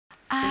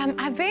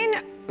I've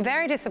been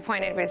very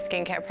disappointed with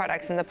skincare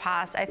products in the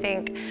past. I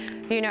think,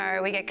 you know,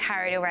 we get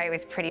carried away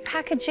with pretty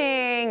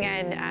packaging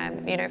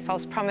and, you know,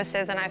 false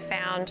promises, and I've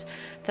found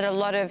that a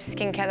lot of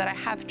skincare that I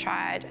have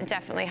tried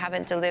definitely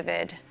haven't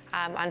delivered,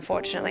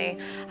 unfortunately.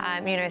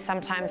 You know,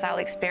 sometimes I'll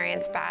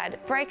experience bad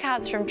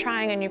breakouts from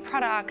trying a new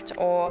product,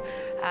 or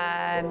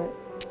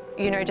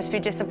you know, just be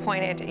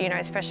disappointed, you know,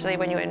 especially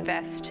when you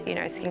invest. You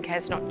know,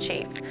 skincare's not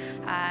cheap.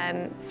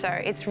 So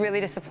it's really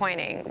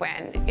disappointing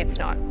when it's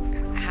not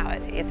how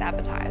it is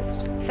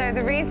advertised. So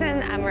the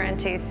reason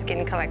Amarante's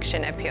skin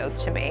collection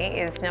appeals to me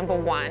is, number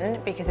one,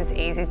 because it's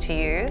easy to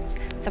use.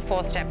 It's a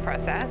 4-step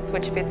process,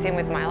 which fits in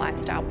with my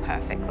lifestyle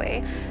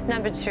perfectly.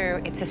 Number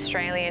two, it's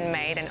Australian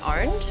made and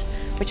owned,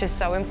 which is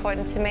so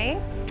important to me.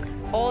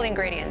 All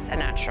ingredients are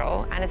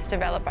natural, and it's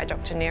developed by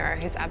Dr. Nero,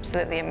 who's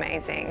absolutely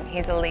amazing.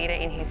 He's a leader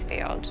in his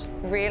field.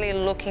 Really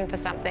looking for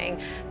something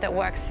that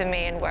works for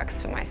me and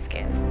works for my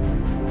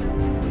skin.